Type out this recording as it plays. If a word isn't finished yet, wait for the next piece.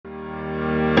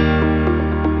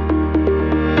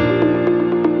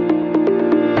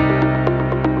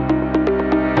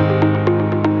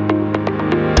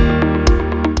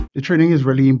training is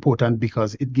really important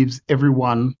because it gives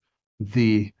everyone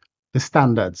the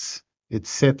standards. It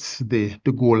sets the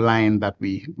goal line that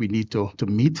we need to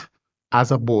meet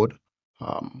as a board,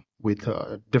 with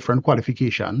different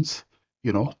qualifications,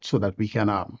 so that we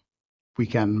can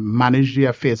manage the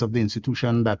affairs of the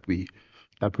institution that we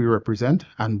represent,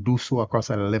 and do so across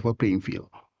a level playing field.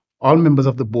 All members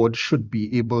of the board should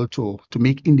be able to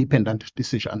make independent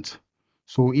decisions.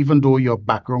 So even though your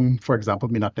background, for example,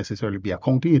 may not necessarily be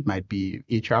accounting, it might be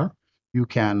HR, you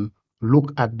can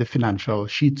look at the financial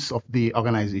sheets of the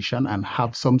organization and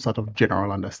have some sort of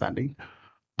general understanding.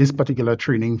 This particular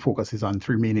training focuses on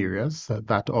three main areas,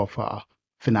 that of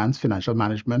finance, financial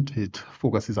management. It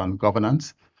focuses on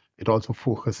governance. It also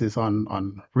focuses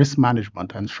on risk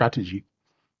management and strategy.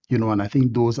 And I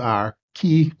think those are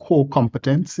key core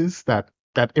competencies that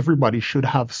everybody should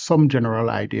have some general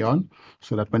idea on,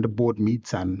 so that when the board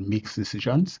meets and makes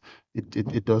decisions,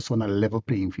 it does on a level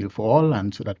playing field for all,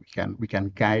 and so that we can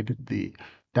guide the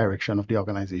direction of the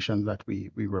organization that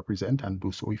we represent, and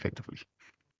do so effectively.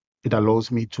 It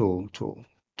allows me to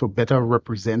better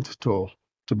represent, to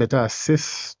better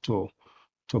assist, to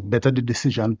better the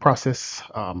decision process,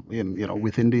 within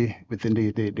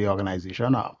the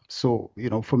organization. So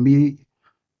for me,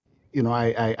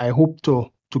 I hope to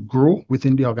grow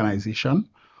within the organization.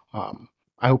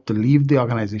 I hope to leave the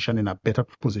organization in a better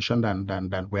position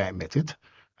than where I met it.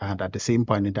 And at the same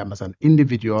point in time, as an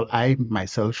individual, I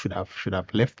myself should have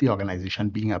left the organization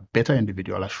being a better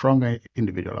individual, a stronger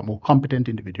individual, a more competent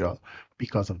individual,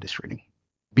 because of this training.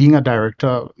 Being a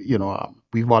director,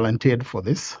 we volunteered for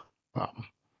this,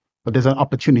 but there's an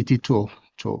opportunity to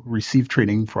receive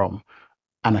training from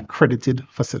an accredited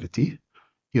facility,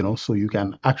 so you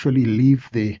can actually leave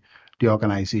the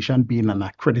organization being an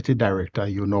accredited director,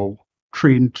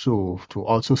 trained to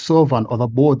also serve on other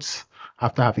boards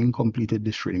after having completed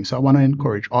this training. So I want to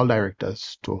encourage all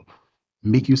directors to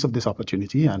make use of this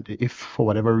opportunity. And if for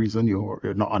whatever reason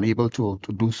you're not unable to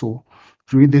do so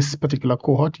during this particular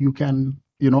cohort, you can,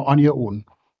 on your own,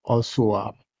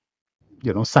 also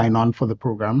sign on for the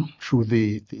program through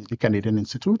the Canadian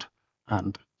Institute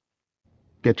and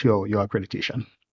get your accreditation.